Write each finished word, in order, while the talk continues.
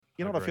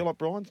You know what I feel like,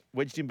 Brian?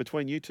 Wedged in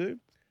between you two?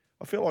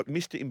 I feel like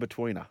Mr.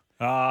 In-Betweener.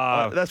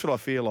 Ah, That's what I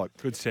feel like.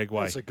 good segue.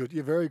 That's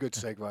a very good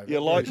segue.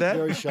 You like that?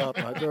 Very sharp,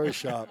 mate. Very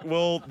sharp.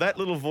 Well, that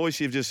little voice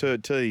you've just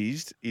heard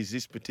teased is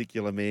this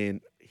particular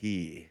man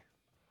here.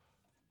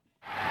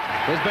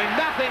 There's been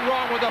nothing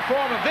wrong with the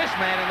form of this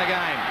man in the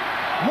game.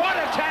 What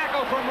a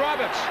tackle from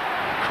Roberts.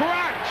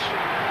 Crunch.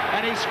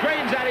 And he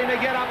screams at him to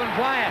get up and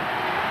play it.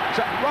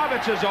 So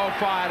Roberts is all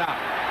fired up.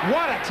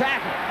 What a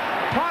tackle.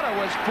 Potter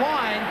was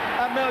flying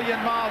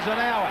 1,000,000 miles an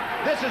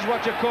hour. This is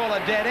what you call a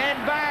dead end.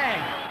 Bang.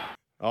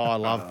 Oh, I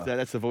love that.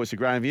 That's the voice of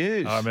Graham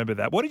Hughes. I remember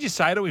that. What did you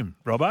say to him,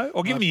 Robbo?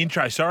 Or give him the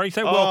intro, sorry.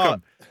 Say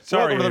welcome.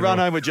 Sorry, welcome to the everyone.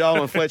 Run Home with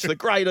Joel and Fletch, the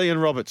great Ian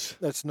Roberts.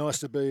 That's nice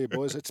to be here,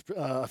 boys. It's.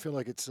 I feel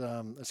like it's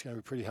going to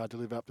be pretty hard to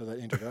live up to that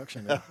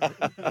introduction.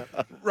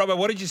 Robbo,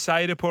 what did you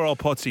say to poor old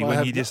Potsy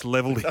when you just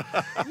levelled him?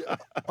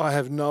 I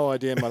have no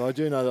idea, mate. I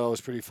do know that I was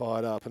pretty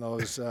fired up, and I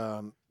was.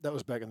 That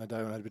was back in the day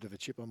when I had a bit of a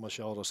chip on my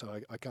shoulder, so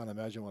I can't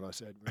imagine what I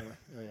said.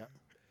 Really. Yeah.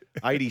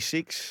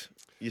 86,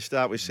 you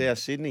start with South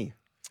Sydney.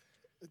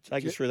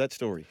 Take us through that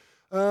story.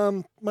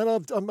 Man, I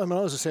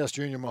was a South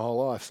junior my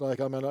whole life. I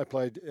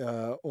played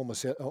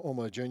all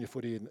my junior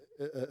footy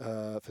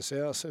for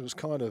South. It was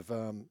kind of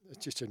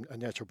just a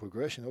natural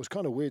progression. It was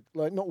kind of weird,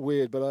 like not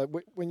weird, but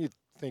when you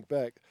think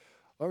back,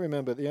 I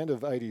remember at the end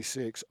of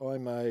 '86, I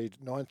made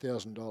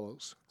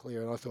 $9,000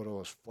 clear, and I thought I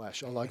was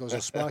flash. I was a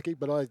sparky,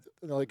 but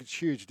it's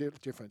huge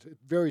difference.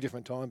 Very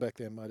different time back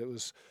then, mate. It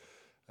was.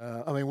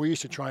 We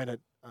used to train at,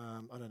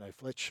 I don't know if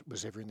Fletch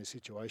was ever in this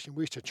situation.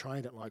 We used to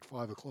train at like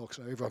 5 o'clock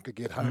so everyone could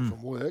get home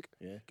from work,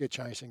 get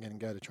changed again and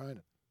go to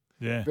training.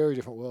 Yeah. Very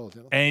different world.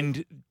 You know?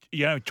 And,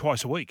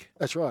 twice a week.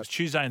 That's right. It's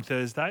Tuesday and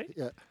Thursday.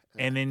 Yeah.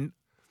 And then,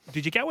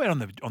 did you go out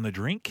on the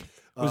drink?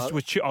 I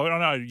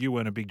know you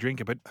weren't a big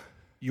drinker, but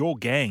your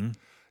gang,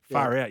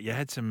 far out, you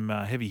had some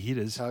heavy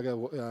hitters.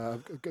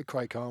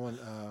 Craig Coleman,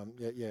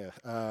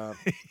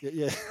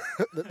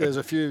 There's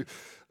a few,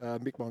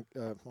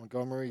 Mick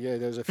Montgomery,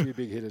 there's a few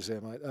big hitters there,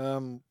 mate.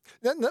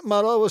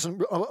 Mate,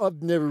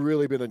 I've never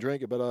really been a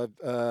drinker, but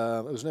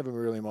it was never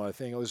really my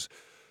thing. I was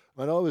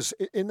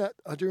in that,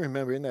 I do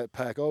remember in that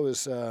pack, I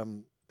was,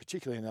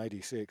 particularly in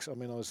 '86, I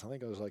think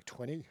I was like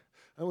 20, and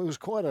it was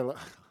quite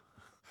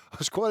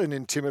an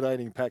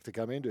intimidating pack to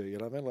come into, you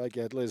know what I mean? Like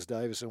you had Les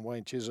Davison,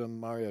 Wayne Chisholm,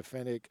 Mario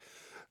Fennick,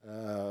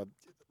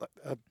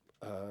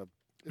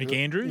 Mick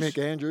Andrews? Mick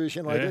Andrews,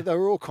 they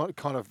were all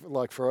kind of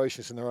like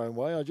ferocious in their own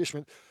way.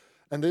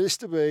 And there used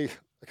to be,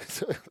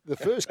 the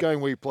first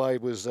game we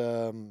played was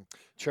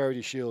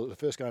Charity Shield. The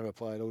first game I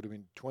played, I would have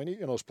been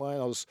 20, and I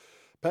was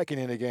packing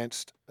in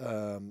against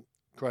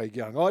Craig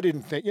Young. I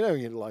didn't think, you're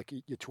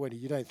 20,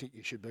 you don't think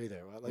you should be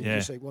there, right?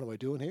 You say, what am I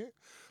doing here?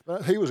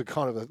 But he was a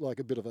kind of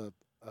a bit of an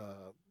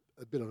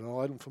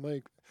idol for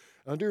me.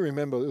 And I do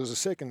remember it was a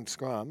second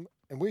scrum,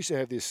 and we used to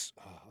have this.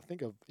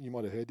 You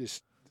might have heard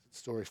this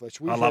story, Fletch.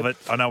 I love it.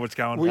 I know what's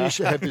going on. We used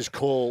to have this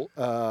call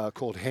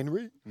called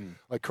Henry,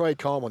 like Craig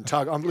Coleman,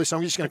 Tug. I'm just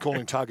going to call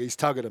him Tug. He's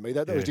Tugger to me.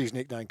 That was his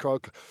nickname.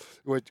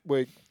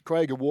 Where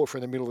Craig would walk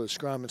from the middle of the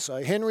scrum and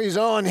say, Henry's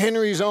on,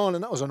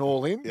 and that was an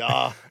all-in.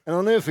 Yeah. And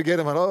I'll never forget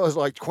him. And I was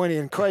like 20,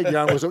 and Craig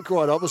Young was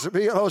quite opposite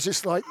me. And I was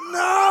just like,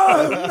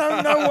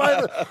 no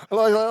way.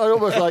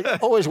 I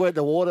always went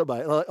to water,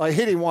 mate. I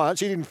hit him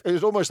once. It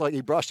was almost like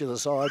he brushed to the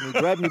side, and he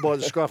grabbed me by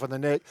the scruff of the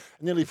neck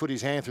and nearly put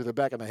his hand through the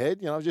back of my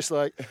head.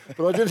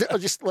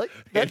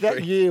 That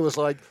year was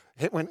like,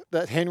 when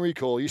that Henry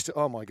call used to,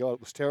 oh my God, it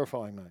was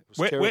terrifying, mate. It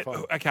was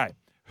terrifying. Okay.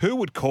 Who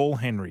would call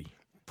Henry?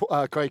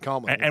 Craig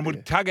Coleman. And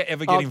would Tugger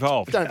ever get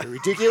involved? Don't be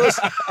ridiculous.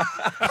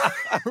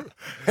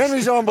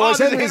 Henry's on, boys.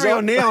 Henry's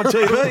on now on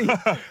TV.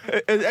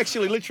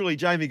 Actually, literally,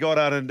 Jamie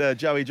Goddard and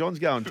Joey Johns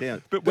going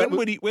down. But when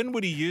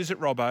would he use it,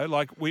 Robbo?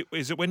 Like,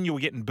 is it when you were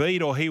getting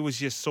beat, or he was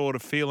just sort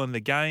of feeling the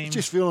game?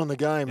 Just feeling the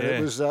game.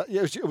 Yeah.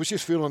 It was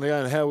just feeling the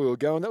game and how we were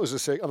going. That was the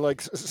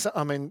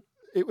second.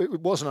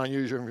 It wasn't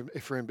unusual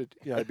for him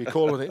to be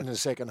calling it in the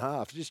second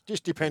half,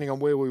 just depending on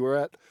where we were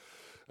at.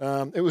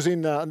 It was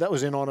that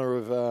was in honour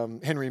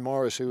of Henry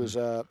Morris, who was,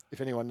 if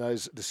anyone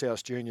knows the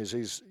South Juniors,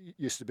 he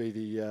used to be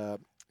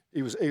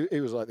he was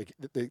like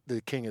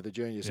the king of the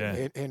juniors.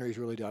 Yeah. Henry's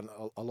really done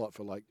a lot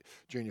for like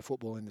junior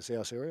football in the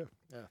South area.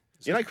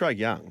 Yeah. Craig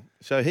Young.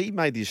 So he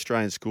made the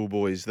Australian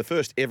schoolboys, the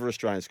first ever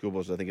Australian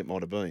schoolboys, I think it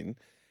might have been,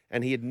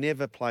 and he had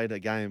never played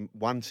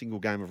one single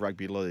game of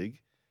rugby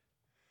league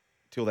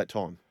till that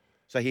time.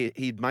 So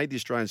he'd made the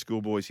Australian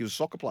schoolboys. He was a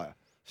soccer player.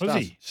 Was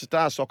he?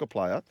 Star soccer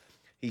player.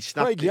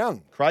 Craig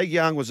Young. Craig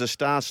Young was a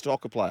star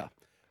soccer player,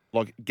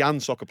 like gun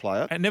soccer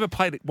player. And never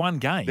played one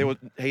game.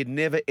 He'd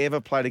never, ever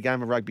played a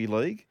game of rugby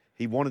league.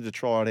 He wanted to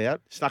try it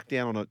out, snuck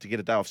down on it to get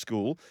a day off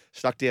school,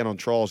 snuck down on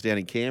trials down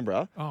in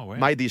Canberra,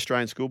 made the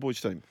Australian schoolboys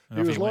team.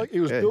 He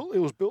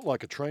was built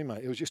like a tree,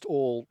 mate. It was just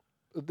all,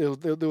 there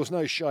was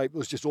no shape. It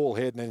was just all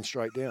head and then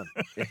straight down.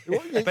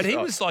 But he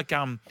was like,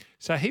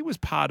 so he was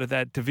part of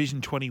that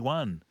Division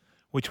 21,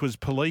 which was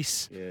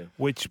police,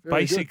 which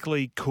Very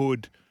basically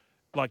could...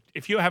 Like,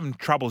 if you're having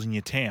troubles in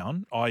your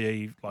town,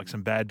 i.e., like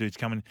some bad dudes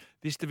coming,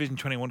 this Division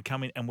 21 would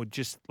come in and would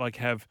just, like,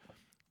 have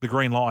the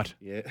green light.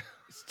 Yeah.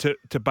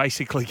 to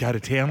basically go to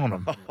town on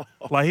him.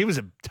 Like, he was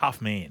a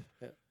tough man.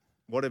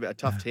 What about a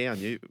tough town?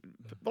 A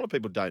lot of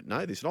people don't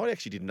know this, and I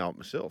actually didn't know it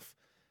myself.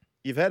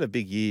 You've had a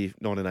big year,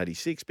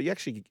 1986, but you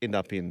actually end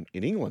up in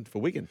England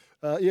for Wigan.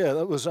 Yeah,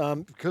 that was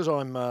because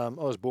I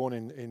was born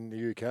in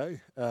the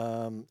UK,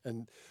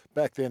 and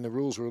back then the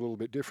rules were a little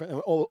bit different.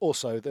 And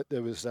also that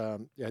there was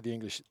the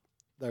English,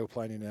 they were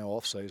playing in our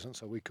off season,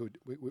 so we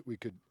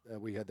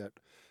had that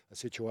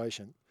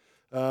situation.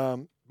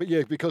 But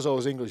yeah, because I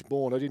was English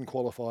born, I didn't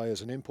qualify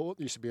as an import.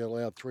 There used to be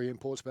allowed 3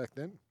 imports back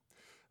then.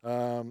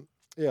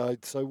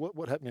 So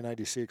what happened in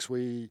 '86?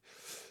 We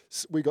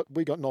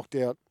got knocked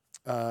out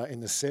in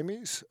the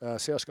semis.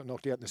 South got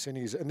knocked out in the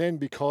semis, and then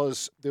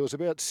because there was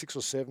about 6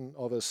 or 7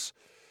 of us,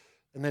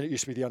 and then it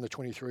used to be the under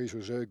 23s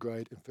reserve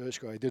grade and first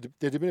grade.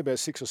 There'd been about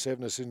 6 or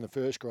 7 of us in the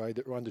first grade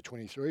that were under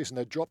 23s, and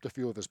they dropped a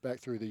few of us back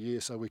through the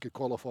year so we could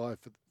qualify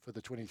for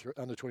the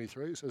under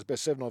 23s. So there's about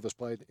 7 of us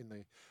played in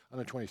the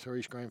under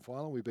 23s grand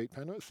final. We beat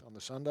Penrith on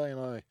the Sunday, and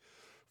I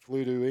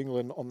flew to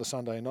England on the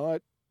Sunday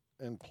night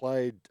and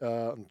played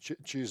on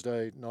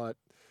Tuesday night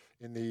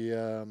in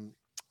the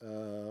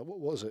what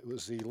was it? It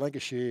was the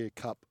Lancashire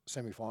Cup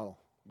semi-final.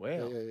 Wow.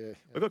 Yeah.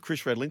 We've got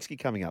Chris Radlinski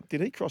coming up.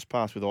 Did he cross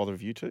paths with either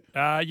of you two?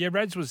 Yeah,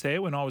 Rads was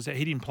there when I was there.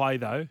 He didn't play,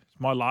 though.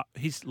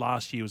 His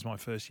last year was my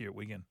first year at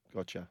Wigan.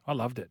 Gotcha. I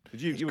loved it.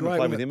 Did you wouldn't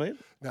play with him, Ian?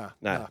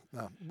 No.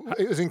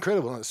 It was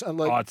incredible. It's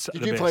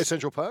Did you play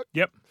Central Park?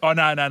 Yep. Oh,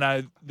 no.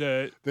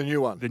 The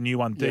new one. The new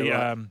one.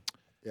 Yeah,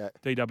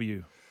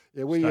 DW.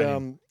 Yeah, we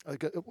Stadium.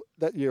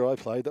 that year I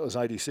played. That was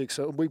 '86.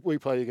 So we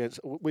played against.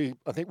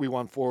 I think we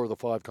won 4 of the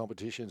 5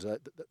 competitions over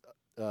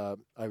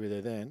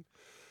there. Then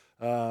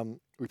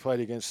we played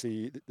against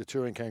the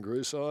touring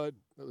Kangaroo side.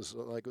 It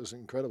was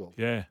incredible.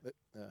 Yeah.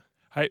 Yeah.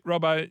 Hey,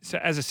 Robbo. So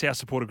as a South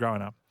supporter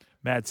growing up,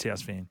 mad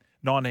South fan.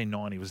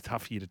 1990 was a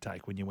tough year to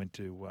take when you went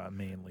to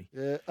Manly.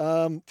 Yeah.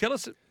 Tell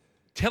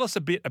us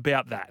a bit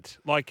about that.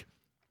 Like,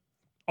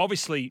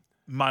 obviously,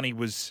 money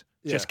was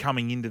just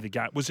coming into the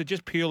game. Was it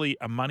just purely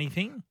a money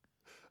thing?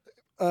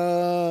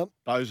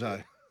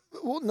 Bozo.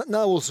 Well,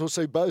 no. We'll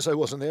see. Bozo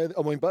wasn't there.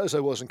 I mean,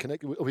 Bozo wasn't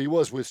connected. He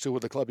was still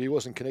with the club. He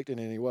wasn't connected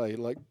in any way.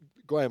 Like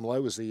Graham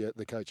Lowe was the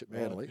coach at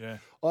Manly. Yeah.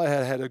 I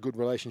had a good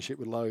relationship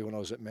with Lowe when I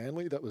was at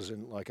Manly. That was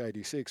in like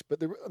 '86. But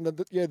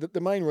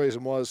the main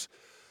reason was,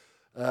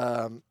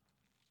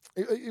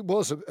 it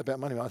was about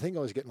money. I think I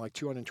was getting like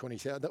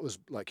 220,000. That was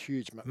like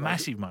huge,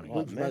 massive money.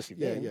 Massive.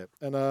 Yeah.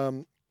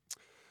 And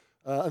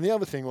the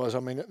other thing was, I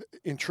mean,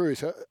 in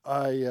truth,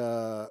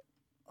 I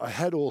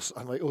had also.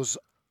 I mean, it was.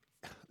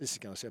 This is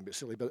going to sound a bit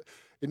silly, but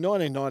in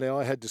 1990,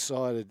 I had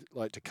decided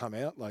like to come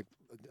out, like,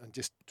 and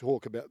just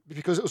talk about,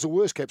 because it was the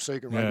worst kept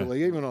secret in rugby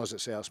league, even when I was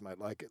at South, mate.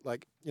 Like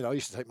I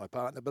used to take my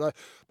partner, but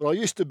I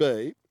used to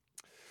be.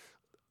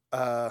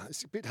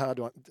 It's a bit hard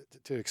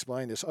to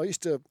explain this. I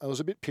was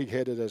a bit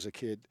pig-headed as a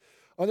kid.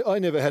 I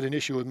never had an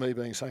issue with me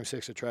being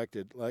same-sex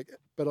attracted,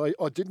 but I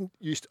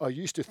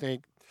used to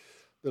think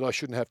that I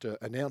shouldn't have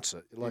to announce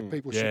it. Like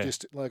people should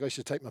just, like I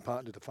should take my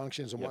partner to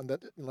functions and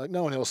that, like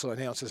no one else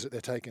announces that they're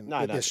taking,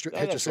 they're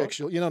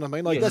heterosexual. Right. You know what I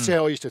mean? Like that's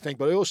how I used to think.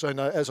 But I also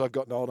know, as I've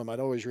gotten older, mate,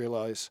 I always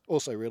realize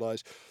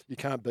you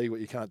can't be what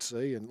you can't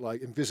see, and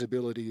like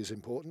invisibility is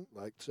important.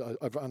 Like so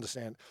I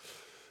understand.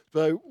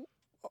 So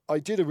I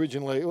did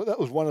originally. That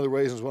was one of the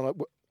reasons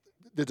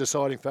the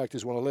deciding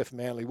factors when I left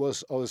Manly when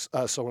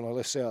I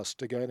left South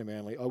to go to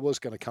Manly, I was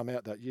going to come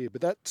out that year.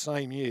 But that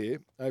same year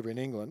over in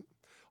England.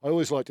 I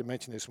always like to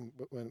mention this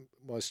when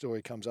my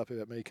story comes up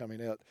about me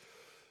coming out.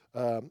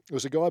 There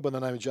was a guy by the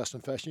name of Justin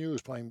Fashanu who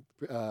was playing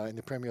in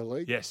the Premier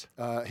League. Yes.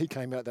 He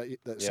came out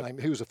that same.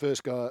 He was the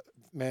first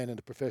man in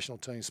the professional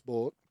team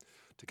sport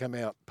to come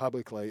out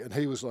publicly, and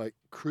he was like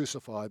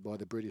crucified by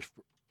the British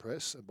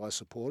press and by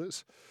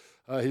supporters.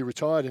 He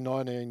retired in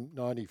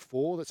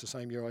 1994. That's the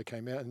same year I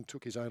came out, and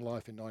took his own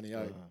life in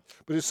 '98.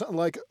 But it's something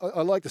like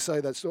I like to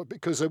say that story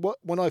because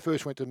when I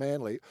first went to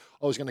Manly,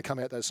 I was going to come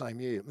out that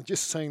same year. And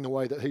just seeing the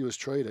way that he was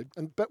treated,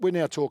 but we're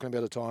now talking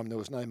about a time there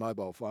was no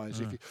mobile phones.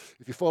 If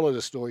you followed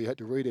the story, you had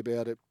to read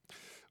about it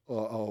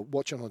or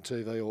watch it on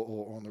TV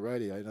or on the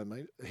radio. You know what I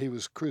mean? He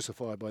was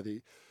crucified by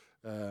the.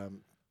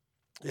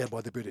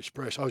 By the British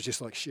press. I was just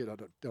like, shit, I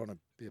don't want to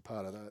be a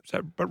part of that.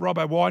 So, but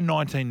Robbo, why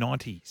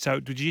 1990? So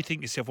did you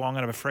think to yourself, well, I'm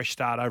going to have a fresh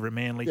start over at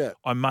Manly. Yeah.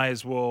 I may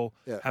as well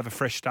have a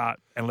fresh start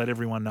and let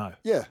everyone know.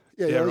 Yeah.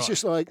 It was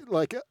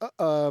right.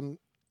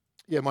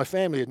 just my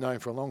family had known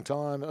for a long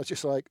time. And I was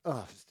just like,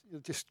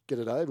 just get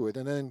it over with.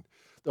 And then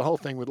the whole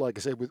thing with, like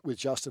I said, with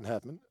Justin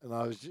happened. And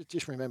I was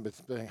just remembered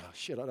being, oh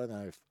shit, I don't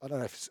know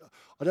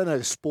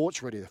if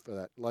sport's ready for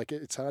that. Like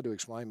it's hard to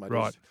explain, mate.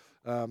 Right.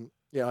 And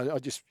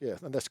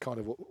that's kind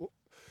of what.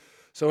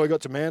 So I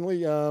got to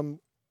Manly, and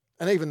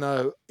even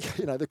though,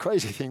 the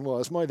crazy thing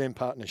was, my then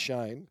partner,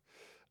 Shane,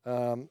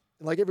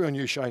 like everyone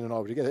knew Shane and I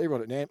were together.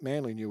 Everyone at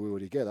Manly knew we were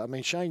together. I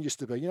mean, Shane used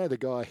to be, the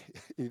guy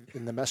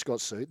in the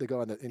mascot suit, the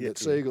guy in that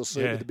seagull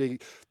suit with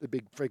the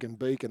big freaking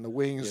beak and the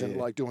wings and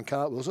like doing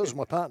cartwheels. That was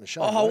my partner,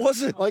 Shane. Oh, right?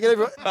 was it? Like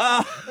everyone,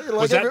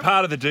 Was that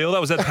part of the deal?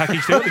 That was that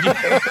package deal?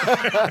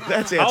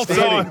 That's Hold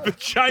outstanding. on, but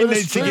Shane but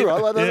needs it's to true, get.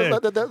 right? Like, Yeah.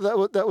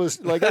 that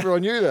was like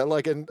everyone knew that.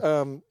 Like, and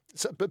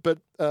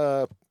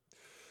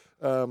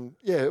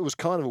it was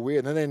kind of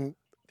weird. And then.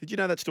 Did you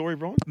know that story,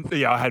 Brian?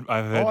 Yeah,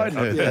 I've heard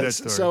that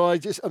story. So I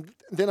just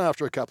then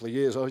after a couple of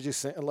years, I was just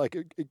saying, like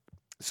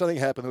something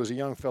happened. There was a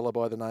young fella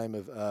by the name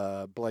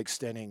of Blake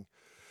Stenning,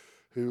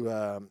 who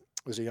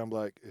was a young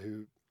bloke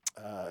who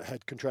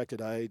had contracted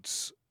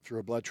AIDS through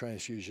a blood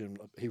transfusion.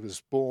 He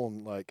was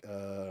born like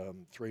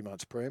 3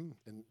 months prem,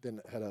 and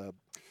then had a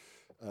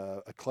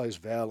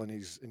closed valve in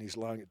his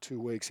lung at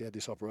 2 weeks. He had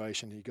this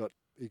operation. He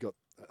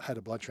had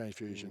a blood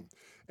transfusion.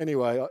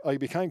 Anyway, I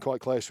became quite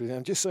close with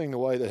him. Just seeing the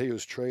way that he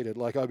was treated,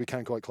 like I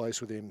became quite close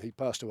with him. He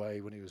passed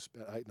away when he was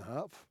about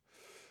 8.5.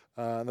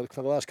 And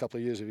for the last couple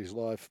of years of his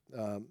life,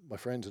 my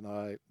friends and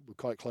I were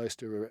quite close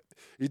to her.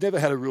 He'd never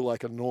had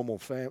a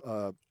normal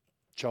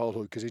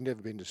childhood because he'd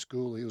never been to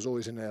school. He was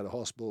always in and out of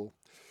hospital.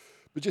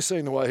 But just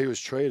seeing the way he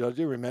was treated, I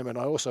do remember, and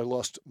I also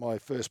lost my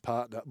first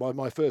partner,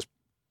 my first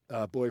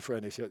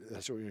boyfriend, if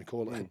that's what you can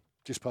call it,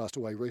 just passed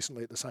away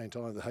recently at the same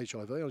time with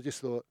HIV. I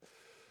just thought,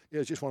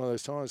 it's just one of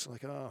those times,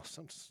 like,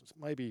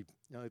 maybe,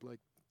 like,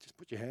 just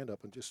put your hand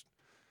up and just,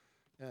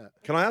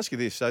 Can I ask you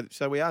this?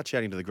 So we are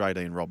chatting to the great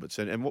Ian Roberts,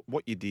 and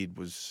what you did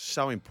was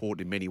so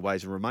important in many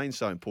ways and remains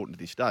so important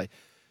to this day.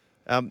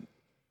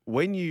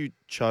 When you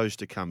chose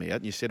to come out,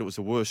 and you said it was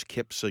the worst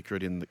kept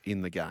secret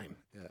in the game.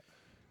 Yeah.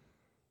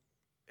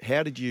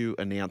 How did you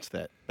announce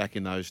that back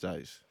in those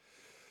days?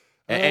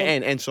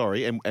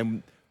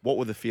 And what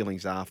were the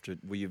feelings after?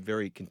 Were you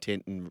very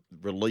content and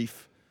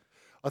relief?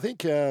 I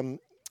think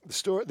the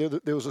story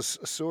there was a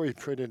story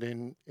printed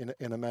in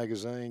a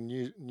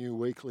magazine, New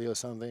Weekly or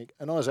something,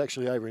 and I was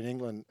actually over in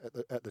England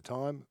at the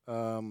time.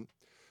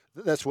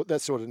 That's what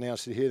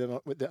announced it here.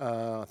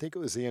 I think it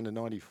was the end of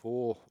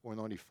 '94 or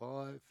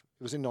 '95.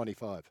 It was in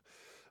 '95.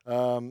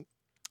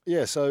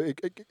 So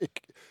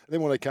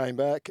then when I came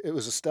back, it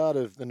was the start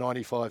of the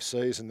 '95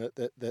 season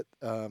that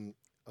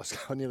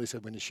I nearly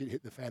said when the shit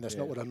hit the fan. That's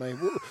not what I mean.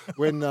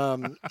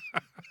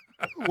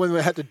 When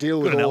we had to deal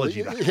with had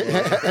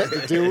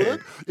to deal with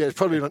it. Yeah, it's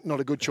probably not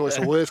a good choice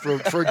of words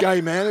for a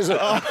gay man, is it?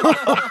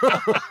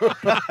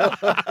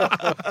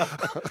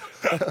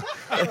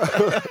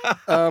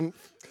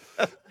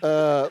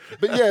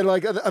 But yeah,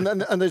 like,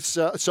 and it's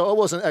so I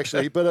wasn't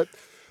actually, but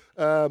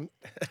I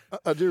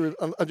do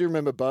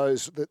remember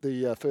Bose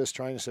the first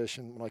training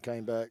session when I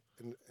came back,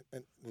 and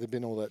there'd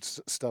been all that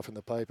stuff in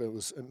the paper.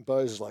 And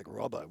Bose is like,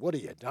 Robbo, what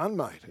have you done,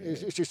 mate?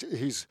 It's just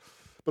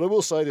But I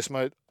will say this,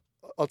 mate.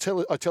 I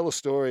tell a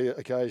story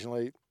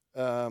occasionally.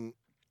 In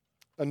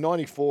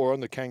 '94 on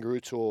the Kangaroo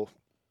tour,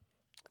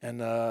 and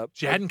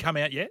She hadn't come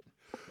out yet?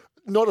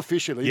 Not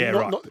officially. Yeah,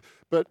 right.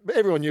 But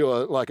everyone knew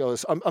I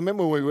was. I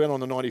remember when we went on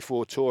the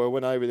 '94 tour. I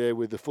went over there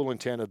with the full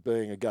intent of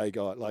being a gay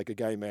guy, like a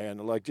gay man,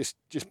 like just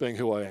being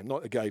who I am,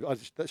 not a gay. I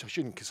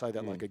shouldn't say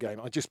that like a gay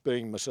man. I'm just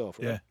being myself.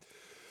 Right? Yeah.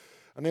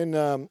 And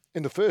then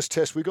in the first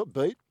test we got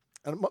beat,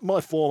 and my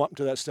form up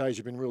to that stage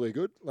had been really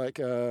good. Like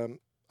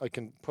I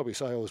can probably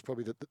say I was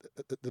probably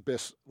the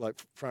best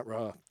like front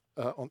row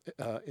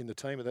in the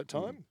team at that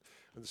time.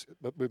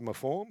 With my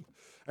form,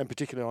 and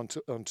particularly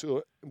on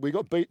tour. We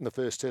got beat in the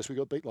first test. We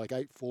got beat like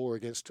 8-4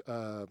 against.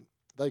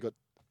 They got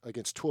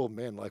against 12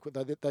 men. Like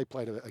they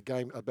played a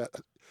game about,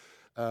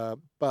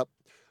 but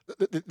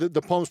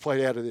the Poms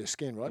played out of their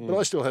skin, right? But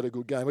I still had a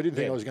good game. I didn't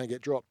think I was going to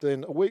get dropped.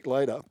 Then a week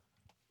later,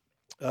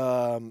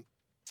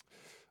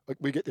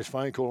 we get this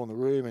phone call in the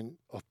room and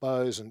off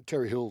Bose, and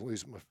Terry Hill,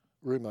 who's my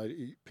roommate,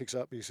 he picks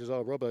up and he says,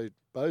 "Oh, Robbo,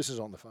 Bose is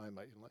on the phone,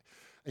 mate."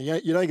 And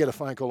you don't get a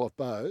phone call off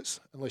Bose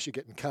unless you're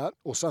getting cut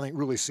or something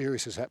really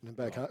serious is happening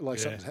back home, like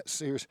something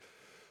serious.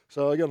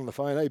 So I got on the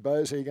phone, "Hey,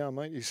 Bose, how you going,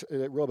 mate?" He said,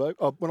 "Robbo."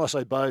 Oh, when I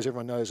say Bose,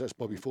 everyone knows that's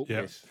Bobby Fulton.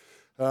 Yes.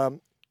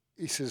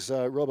 He says,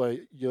 "Robbo,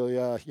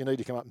 you need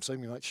to come up and see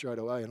me, mate, straight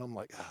away." And I'm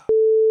like,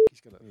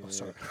 he's going to. Oh,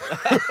 sorry.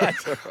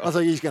 I thought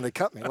he's going to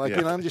cut me. Like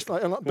I'm just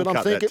like, but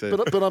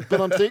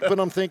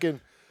I'm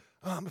thinking,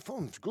 oh, my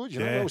form's good. You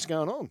know what's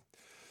going on.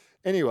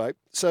 Anyway,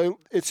 so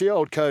it's the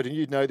old code, and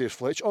you'd know this,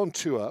 Fletch. On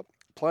tour,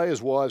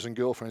 players' wives and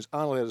girlfriends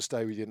aren't allowed to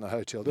stay with you in the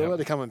hotel. They're allowed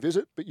to come and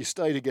visit, but you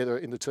stay together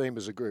in the team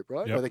as a group,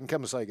 right? Where they can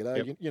come and say good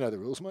day. You know the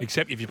rules, mate.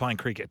 Except if you're playing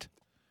cricket.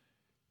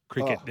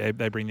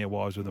 They bring their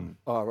wives with them.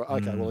 Oh, right.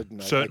 Okay. Well, I didn't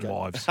know. Certain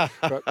wives. Right.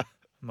 I'm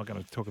not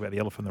going to talk about the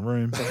elephant in the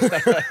room.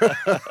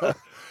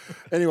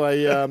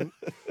 Anyway,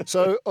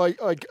 so I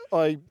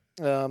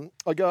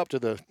go up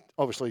to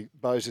obviously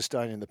Bose is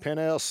staying in the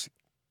penthouse.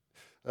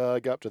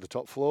 Go up to the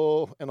top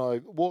floor, and I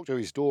walk to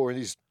his door, and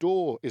his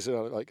door is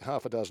like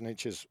half a dozen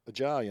inches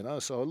ajar,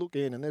 So I look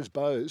in, and there's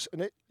Bose,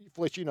 and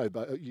Fletch, you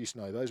used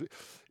to know Bose.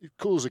 He's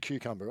cool as a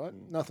cucumber, right?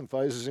 Nothing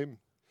phases him.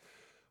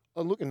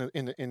 I look in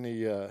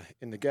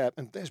the gap,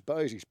 and there's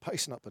Bose. He's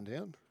pacing up and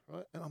down,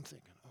 right? And I'm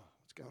thinking, oh,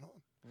 what's going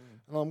on?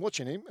 And I'm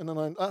watching him, and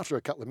then after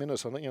a couple of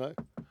minutes, I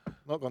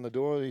knock on the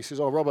door, and he says,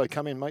 "Oh, Robbo,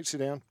 come in, mate, sit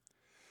down."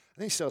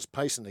 And he starts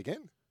pacing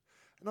again.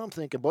 And I'm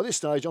thinking, by this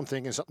stage, I'm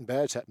thinking something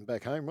bad's happened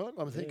back home, right?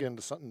 I'm thinking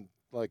something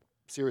like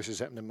serious has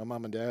happened to my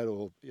mum and dad,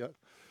 or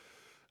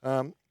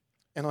and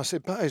I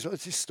said, "Bose,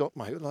 just stop,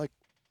 mate. Like,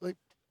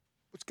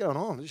 what's going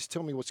on? Just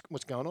tell me what's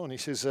going on." He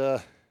says,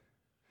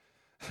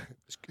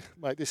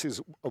 "Mate, this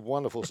is a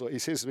wonderful story." He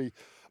says to me,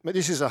 "Mate,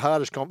 this is the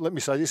hardest. Let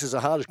me say, this is the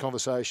hardest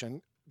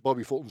conversation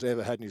Bobby Fulton's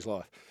ever had in his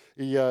life."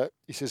 He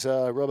says,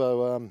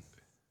 "Robbo,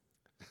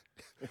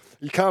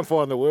 you can't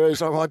find the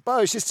words." I'm like,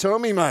 "Bose, just tell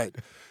me, mate."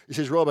 He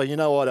says, "Robbo, you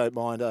know I don't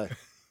mind, eh?"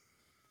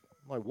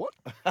 I'm like, "What?"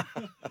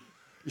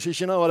 He says,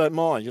 "You know I don't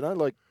mind,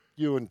 like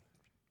you and..."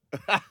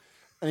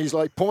 And he's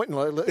like pointing,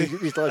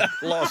 he's like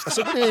lost. I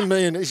said, "What do you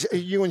mean? Is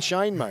you and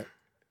Shane, mate?"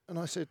 And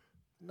I said,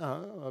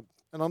 "No."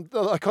 And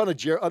I kind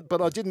of,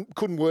 but I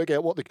couldn't work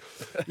out what the.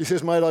 He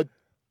says, "Mate,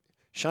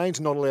 Shane's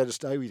not allowed to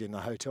stay with you in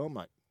the hotel,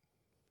 mate."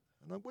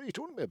 And I'm like, "What are you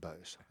talking about,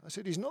 Bose?" I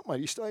said, "He's not,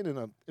 mate. He's staying in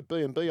a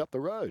B&B up the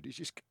road. He's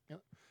just..."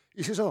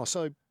 He says, "Oh,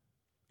 so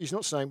he's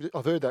not staying..."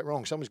 I've heard that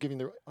wrong. Someone's giving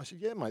the... I said,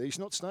 "Yeah, mate, he's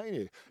not staying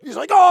here." He's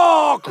like,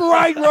 "Oh,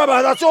 great,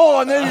 Robbo. That's all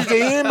I needed to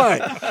hear,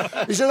 mate."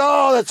 He said,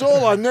 "Oh, that's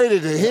all I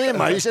needed to hear,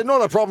 mate." He said,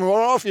 "Not a problem. Well,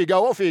 off you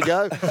go.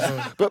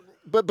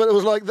 But it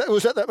was like, it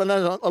was at that, and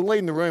I'm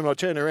leaving the room, and I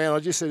turned around, I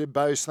just said,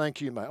 "Bose,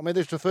 thank you, mate." I mean,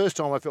 that's the first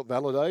time I felt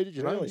validated,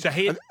 Really? So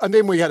and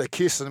then we had a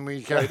kiss, and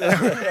we carried on.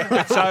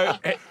 So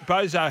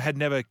Bozo had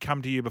never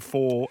come to you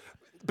before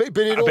But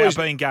it about always,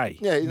 being gay.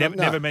 Yeah,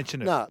 Never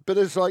mentioned it. No, but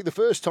it's like the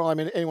first time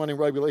anyone in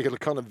rugby league had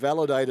kind of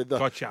validated the...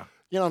 Gotcha.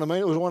 You know what I mean?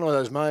 It was one of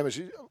those moments.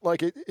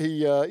 Like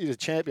he's a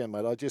champion,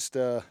 mate. I just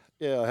I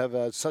have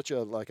I had such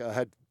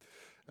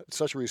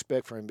a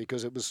respect for him,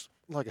 because it was,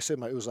 like I said,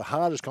 mate, it was the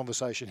hardest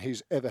conversation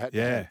he's ever had.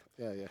 Yeah.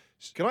 To have. Yeah.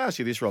 Can I ask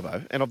you this,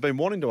 Robbo? And I've been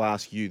wanting to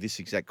ask you this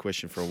exact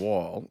question for a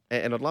while,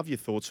 and I'd love your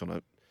thoughts on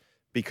it,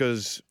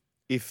 because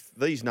if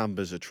these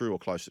numbers are true or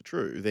close to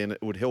true, then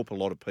it would help a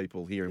lot of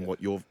people hearing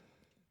what your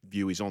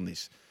view is on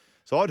this.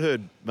 So I'd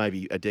heard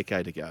maybe a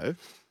decade ago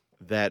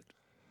that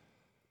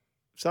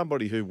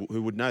somebody who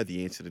would know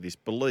the answer to this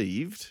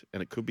believed,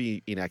 and it could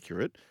be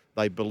inaccurate,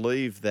 they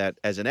believed that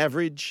as an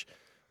average,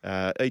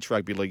 each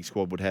rugby league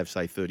squad would have,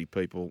 say, 30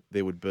 people.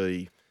 There would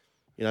be,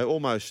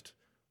 almost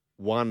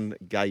one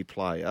gay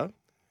player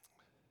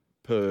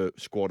per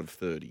squad of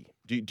 30.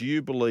 Do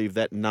you believe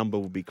that number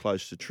would be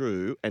close to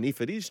true? And if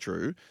it is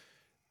true,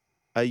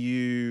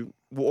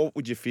 what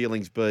would your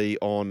feelings be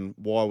on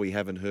why we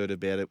haven't heard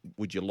about it?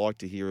 Would you like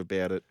to hear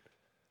about it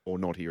or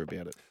not hear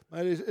about it?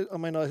 Mate, I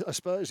mean, I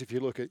suppose if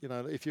you look at,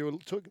 if you were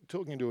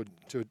talking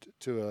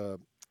to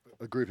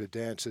a group of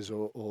dancers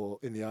or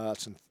in the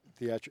arts and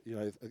theatre,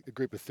 a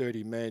group of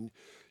 30 men,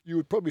 you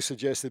would probably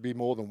suggest there'd be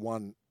more than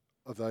one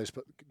of those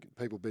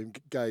people being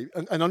gay.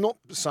 And I'm not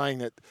saying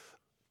that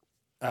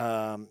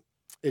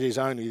it is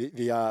only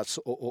the arts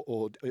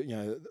or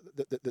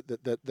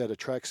that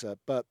attracts that,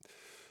 but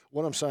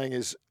what I'm saying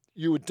is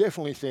you would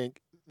definitely think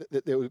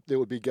that there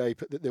would be gay.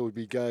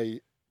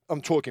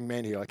 I'm talking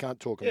men here. I can't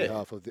talk on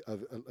behalf of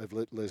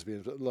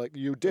lesbians. But like,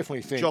 you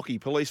definitely think jockey,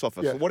 police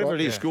officer, whatever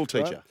it is, school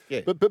teacher.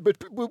 Right? Yeah.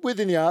 But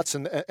within the arts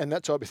and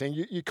that type of thing,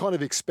 you kind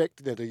of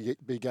expect there to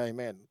be gay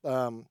men.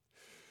 I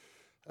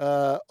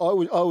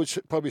would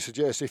probably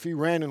suggest if you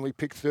randomly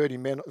pick 30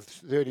 men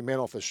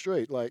off the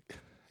street, like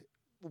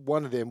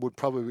one of them would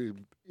probably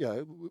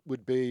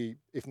would be,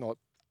 if not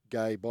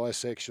gay,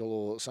 bisexual,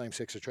 or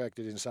same-sex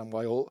attracted in some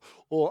way, or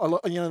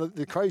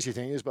the crazy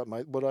thing is, but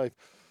mate, what I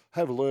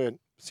have learned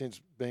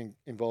since being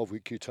involved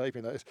with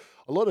Qtopia is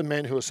a lot of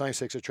men who are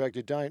same-sex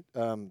attracted don't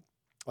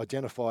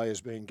identify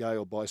as being gay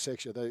or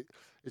bisexual.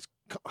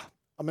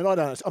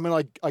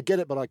 I get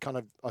it, but I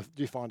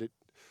do find it,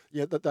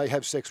 that they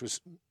have sex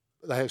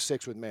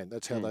with men.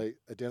 That's how they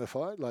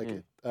identify.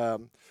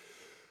 But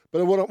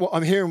what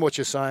I'm hearing what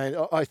you're saying,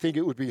 I think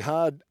it would be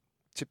hard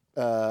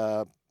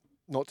to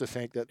not to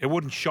think that it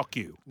wouldn't shock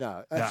you.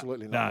 No,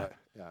 absolutely not.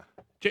 No.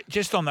 Yeah.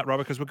 Just on that,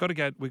 Robert, because we've got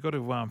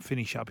to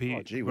finish up here.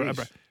 Oh, gee whiz.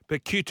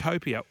 But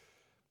Qtopia,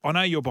 I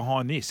know you're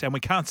behind this, and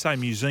we can't say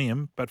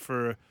museum, but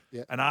for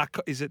an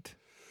archive, is it?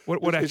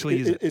 What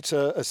actually is it? It's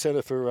a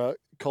centre for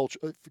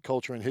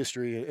culture and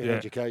history and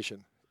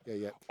education.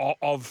 Yeah.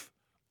 Of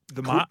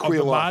the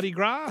Mardi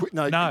Gras?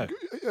 No.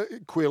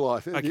 Queer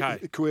life.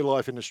 Okay. Queer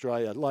life in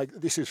Australia. Like,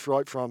 this is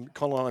right from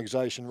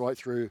colonisation right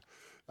through,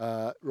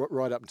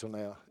 right up until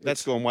now.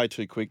 That's gone way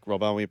too quick,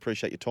 Robbo. We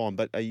appreciate your time,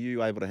 but are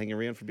you able to hang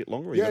around for a bit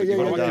longer? Yeah.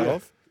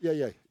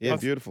 Yeah,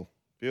 beautiful.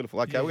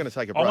 Beautiful. Okay, we're going to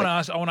take a break.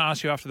 I want to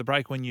ask you after the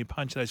break when you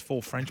punch those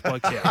 4 French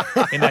blokes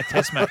out in that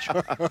test match.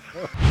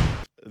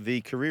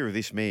 The career of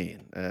this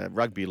man,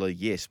 rugby league,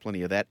 yes,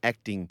 plenty of that.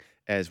 Acting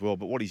as well,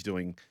 but what he's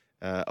doing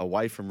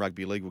away from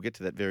rugby league, we'll get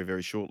to that very,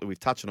 very shortly. We've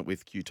touched on it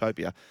with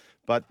Qtopia,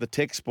 but the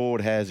text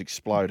board has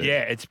exploded.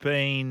 Yeah, it's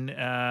been,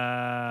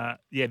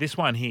 this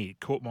one here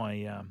caught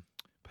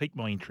piqued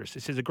my interest.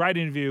 It says, a great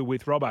interview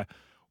with Robbo.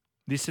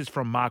 This is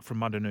from Mark from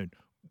Monday Noon.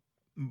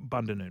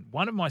 Bundanoon.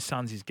 One of my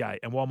sons is gay,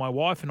 and while my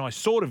wife and I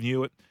sort of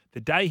knew it,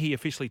 the day he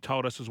officially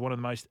told us was one of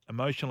the most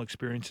emotional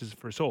experiences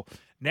for us all.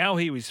 Now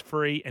he is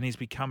free and he's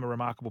become a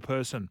remarkable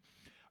person.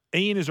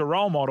 Ian is a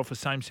role model for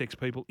same-sex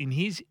people.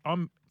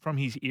 I'm from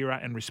his era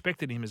and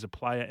respected him as a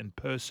player and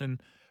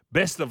person.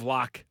 Best of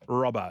luck,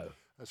 Robbo.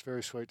 That's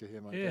very sweet to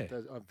hear, mate. Yeah.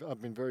 I've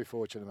been very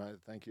fortunate, mate.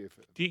 Thank you.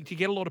 Do you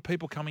get a lot of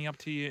people coming up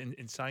to you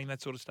and saying that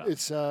sort of stuff?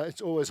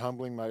 It's always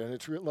humbling, mate. And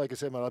it's like I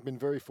said, mate, I've been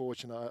very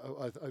fortunate.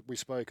 We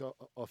spoke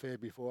off air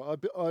before.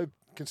 I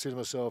consider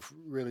myself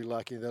really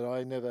lucky that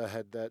I never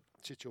had that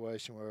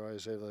situation where I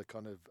was ever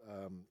kind of.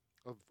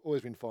 I've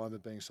always been fine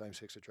with being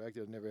same-sex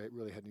attracted. I've never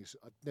really had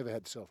I've never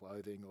had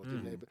self-loathing or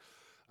didn't ever.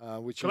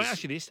 Can I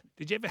ask you this?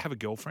 Did you ever have a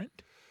girlfriend?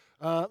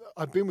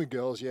 I've been with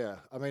girls, yeah.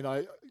 I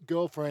mean,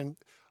 girlfriend.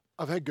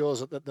 I've had girls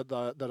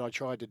that I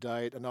tried to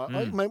date, and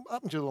I mean,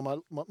 up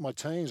until my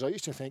teens, I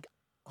used to think,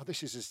 oh,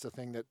 this is just the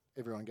thing that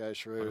everyone goes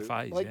through. What a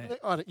phase, like,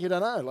 yeah. You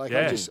don't know. Like,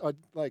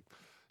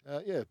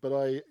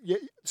 Yeah.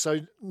 So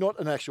not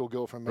an actual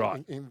girlfriend,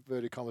 Right. in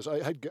inverted commas.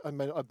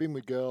 I've been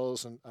with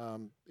girls, and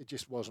it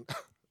just wasn't,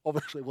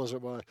 obviously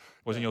wasn't my.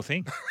 Wasn't your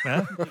thing?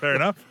 No? Fair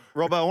enough.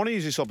 Robbo, I want to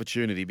use this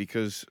opportunity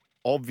because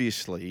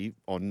obviously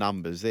on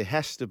numbers, there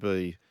has to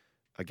be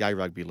a gay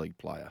rugby league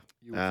player.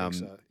 You would think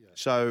so, yeah.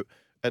 So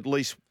at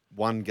least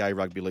one gay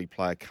rugby league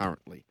player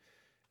currently.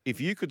 If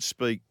you could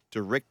speak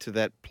direct to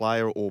that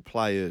player or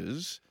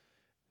players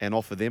and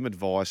offer them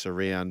advice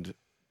around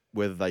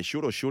whether they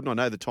should or shouldn't. I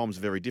know the times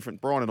are very different.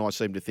 Brian and I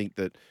seem to think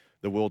that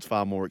the world's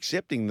far more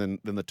accepting than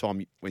the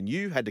time when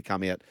you had to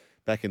come out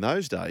back in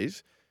those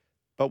days.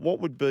 But what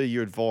would be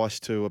your advice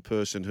to a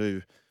person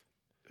who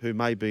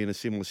may be in a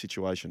similar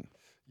situation?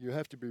 You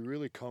have to be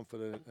really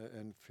confident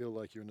and feel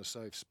like you're in a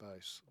safe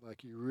space.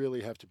 Like, you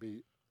really have to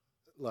be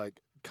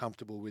like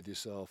comfortable with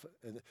yourself,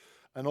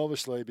 and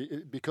obviously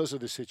because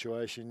of the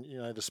situation, you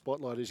know, the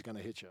spotlight is going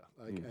to hit you,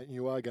 like, and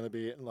you are going to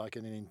be like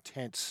in an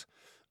intense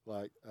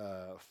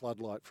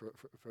floodlight for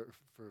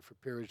a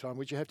period of time,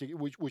 which you have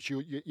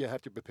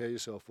to prepare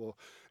yourself for.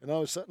 And I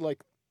was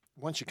like,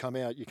 once you come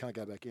out, you can't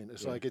go back in.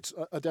 It's like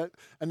I don't.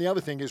 And the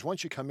other thing is,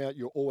 once you come out,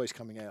 you're always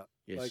coming out.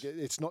 Yes. Like,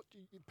 it's not.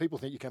 People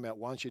think you come out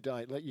once, you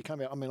don't. Like, you come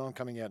out. I mean, I'm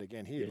coming out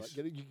again here. Yes.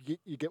 Like,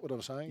 you get what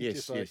I'm saying? Yes,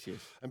 Just like, yes.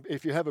 And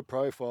if you have a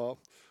profile,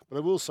 but I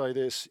will say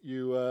this: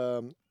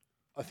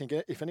 I think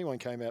if anyone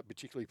came out,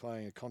 particularly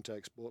playing a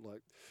contact sport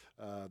like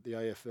the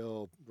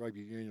AFL,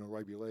 rugby union, or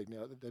rugby league,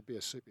 now they'd be a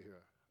superhero.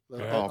 Oh,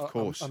 of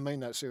course. I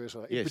mean that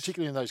seriously, Yes.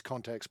 particularly in those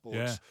contact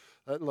sports.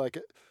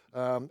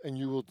 And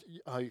you will.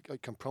 I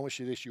can promise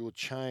you this: you will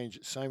change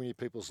so many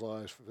people's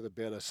lives for the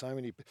better. So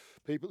many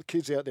people,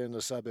 kids out there in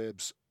the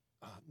suburbs,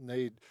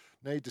 need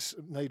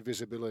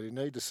visibility.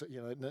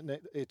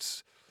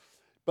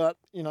 But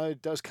you know,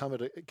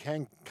 it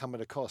can come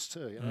at a cost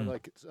too. You know,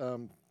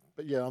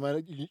 but yeah, I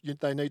mean,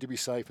 they need to be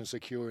safe and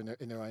secure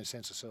in their own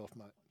sense of self,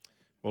 mate.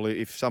 Well,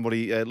 if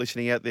somebody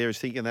listening out there is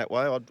thinking that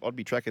way, I'd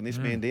be tracking this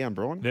man down,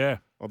 Brian. Yeah,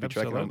 I'd be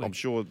tracking him. I'm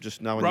sure just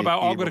knowing.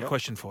 Robbo, I've got a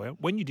question for you.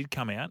 When you did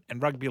come out,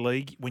 and rugby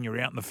league, when you're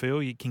out in the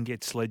field, you can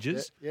get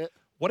sledges. Yeah.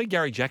 What did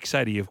Gary Jack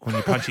say to you when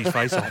you punched his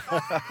face off?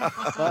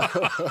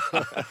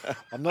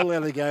 I'm not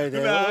allowed to go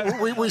there.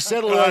 No. We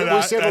settled No, that. no,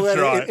 We settled that's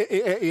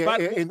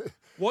that. right.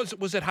 Was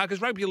it hard?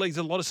 Because rugby league's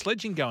a lot of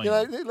sledging going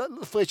on. You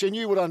know, Fletcher, and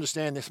you would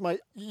understand this,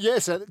 mate.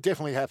 Yes, it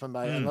definitely happened,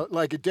 mate. And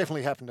like, it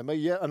definitely happened to me,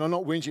 yeah. And I'm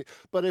not whinging.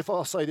 But if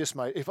I'll say this,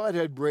 mate, if I'd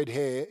had red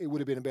hair, it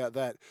would have been about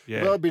that.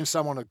 Yeah. If I'd been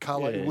someone of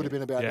colour, it would have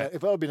been about that.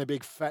 If I'd been a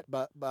big fat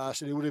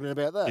bastard, it would have been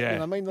about that. Yeah. You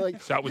know what I mean?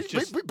 Like, So it was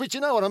just... but you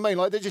know what I mean?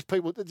 Like, they're just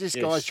people, Yes.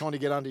 guys trying to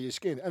get under your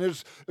skin. And it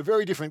was a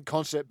very different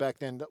concept back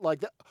then. Like,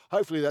 that,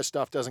 hopefully that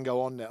stuff doesn't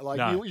go on now. Like,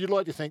 No. you'd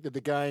like to think that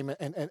the game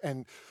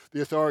and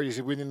the authorities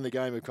within the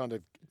game have kind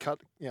of cut,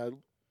 you know.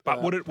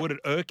 But would it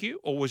irk you,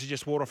 or was it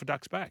just water off a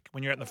duck's back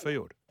when you're out in the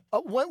field?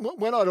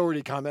 When I'd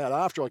already come out,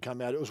 after I'd come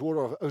out, it was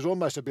it was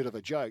almost a bit of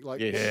a joke. Like,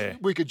 Yeah.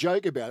 we could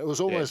joke about it. It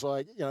was almost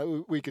like, you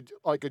know,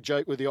 I could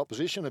joke with the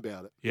opposition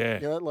about it.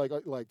 Yeah. You know, like.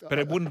 But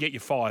it wouldn't get you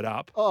fired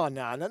up. Oh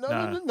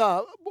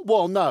no.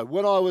 Well, no.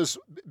 When I was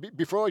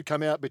before I'd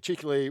come out,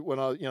 particularly when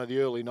the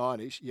early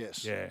 '90s,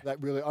 yes. Yeah. That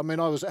really. I mean,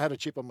 had a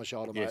chip on my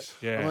shoulder, mate. Yes.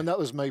 Yeah. I mean, that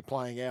was me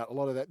playing out. A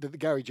lot of that, the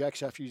Gary Jack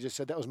stuff you just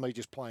said, that was me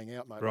just playing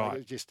out, mate. Right. Like, it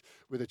was just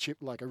with a chip,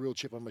 like a real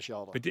chip on my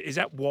shoulder. But is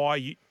that why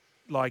you...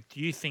 Like, do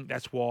you think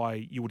that's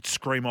why you would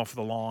scream off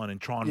the line and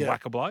try and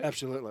whack a bloke?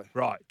 Absolutely.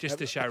 Right, just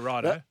to show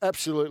righto.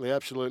 Absolutely.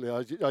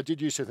 I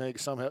did used to think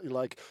somehow,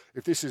 like,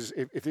 if this is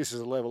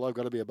a level, I've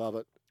got to be above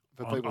it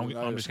for people to I'm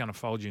notice. just going to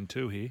fold you in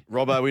two here.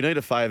 Robbo, we need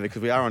a favour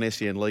because we are on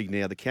SEN League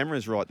now. The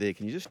camera's right there.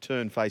 Can you just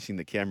turn facing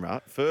the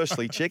camera?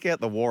 Firstly, check out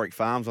the Warwick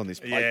Farms on this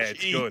page. Yeah,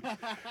 it's good.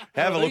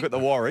 Have a look at the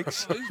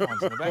Warwicks. These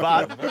ones in the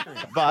back.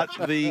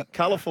 But the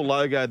colourful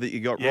logo that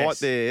you got right Yes.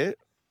 there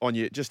on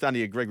your just under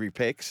your Gregory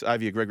Pecs,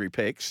 over your Gregory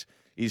Pecs,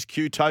 is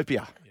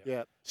Qtopia.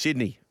 Yeah.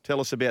 Sydney, tell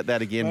us about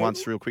that again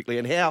once real quickly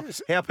and how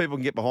people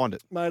can get behind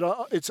it. Mate,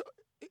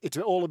 it's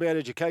all about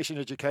education,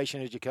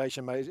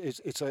 mate.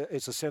 It's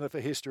a centre for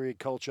history,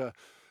 culture,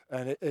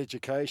 and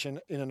education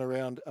in and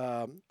around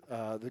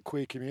the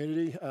queer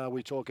community.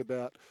 We talk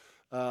about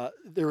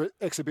There are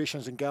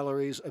exhibitions and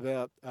galleries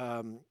about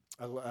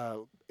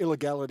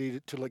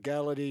illegality to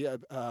legality,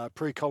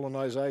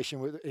 pre-colonisation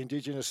with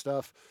Indigenous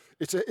stuff.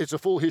 It's a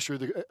full history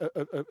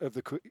of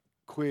the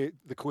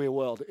queer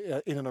world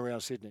in and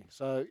around Sydney.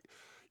 So,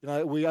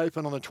 we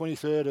open on the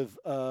 23rd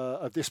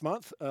of this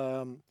month.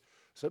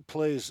 So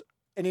please,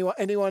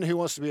 anyone who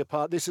wants to be a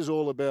part, this is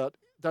all about.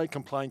 Don't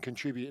complain,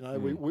 contribute.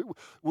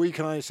 We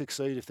can only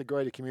succeed if the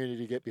greater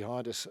community get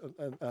behind us,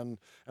 and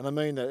I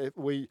mean that.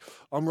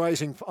 I'm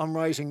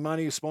raising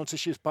money,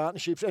 sponsorships,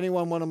 partnerships.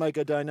 Anyone want to make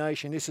a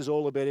donation? This is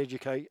all about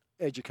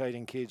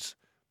educating kids.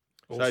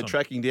 So Awesome.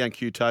 tracking down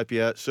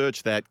Qtopia,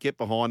 search that, get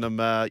behind them.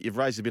 You've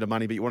raised a bit of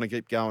money, but you want to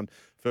keep going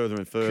further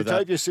and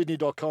further.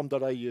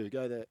 QtopiaSydney.com.au.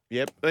 Go there.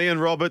 Yep. Ian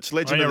Roberts,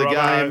 legend Hiya, of the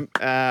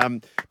Robbo.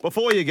 game.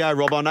 Before you go,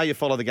 Rob, I know you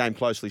follow the game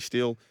closely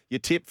still. Your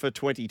tip for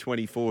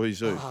 2024, who's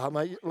who?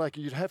 Mate,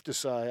 you'd have to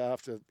say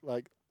after,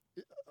 I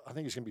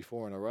think it's going to be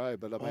 4 in a row,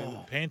 but I mean,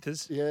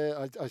 Panthers.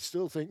 yeah, I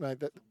still think,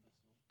 mate, that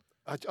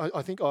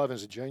I think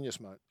Ivan's a genius,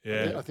 mate.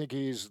 Yeah. I think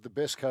he's the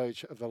best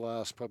coach of the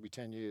last probably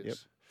 10 years. Yep.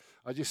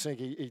 I just think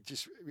he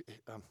just,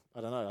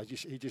 I don't know,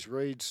 he just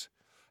reads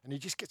and he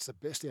just gets the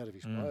best out of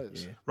his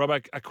players. Yeah. Rob,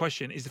 a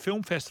question. Is the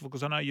film festival,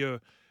 because I know you're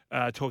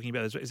talking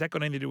about this, is that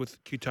got anything to do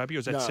with Qtopia or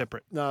is that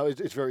separate? No,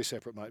 it's very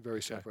separate, mate,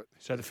 very separate.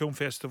 So the film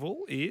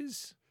festival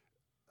is?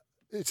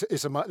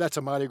 That's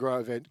a Mardi Gras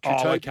event.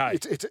 Oh, okay.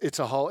 It's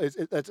a whole.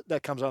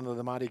 That comes under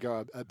the Mardi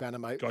Gras banner,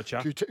 mate. Gotcha.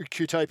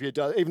 Qtopia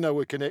does. Even though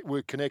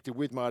we're connected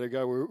with Mardi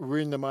Gras, we're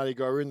in the Mardi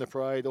Gras, we're in the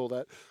parade, all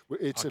that.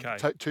 It's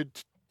two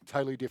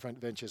totally different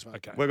ventures, mate.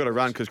 Okay. We've got to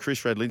run because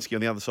Chris Redlinski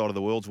on the other side of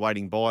the world's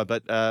waiting by,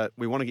 but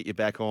we want to get you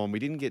back on. We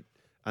didn't get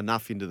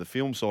enough into the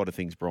film side of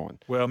things, Brian.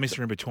 Well, Mr.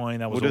 In Between,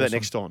 that was We'll do that awesome.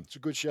 next time. It's a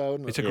good show,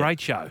 isn't it? It's a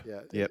great show. Yeah.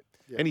 Yep.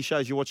 Yeah. Any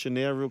shows you're watching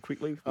now, real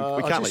quickly?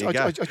 We can't let you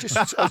go. I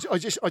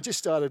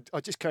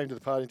just came to the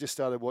party and just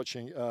started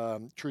watching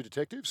True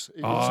Detectives.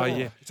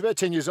 Yeah. It's about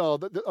 10 years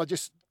old.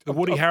 The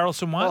Woody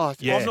Harrelson one? Oh,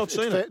 yeah. I've not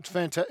seen it. It's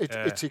fantastic.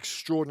 Yeah. It's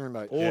extraordinary,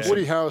 mate. Awesome.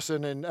 Woody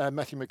Harrelson and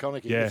Matthew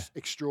McConaughey. Yeah. It's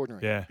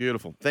extraordinary. Yeah.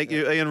 Beautiful. Thank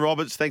you, Ian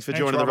Roberts. Thanks for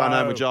Thanks, joining the run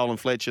home Robbo. with Joel and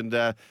Fletch. And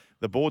the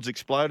board's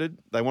exploded.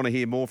 They want to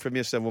hear more from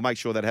you, so we'll make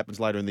sure that happens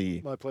later in the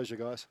year. My pleasure,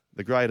 guys.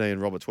 The great Ian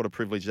Roberts. What a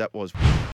privilege that was.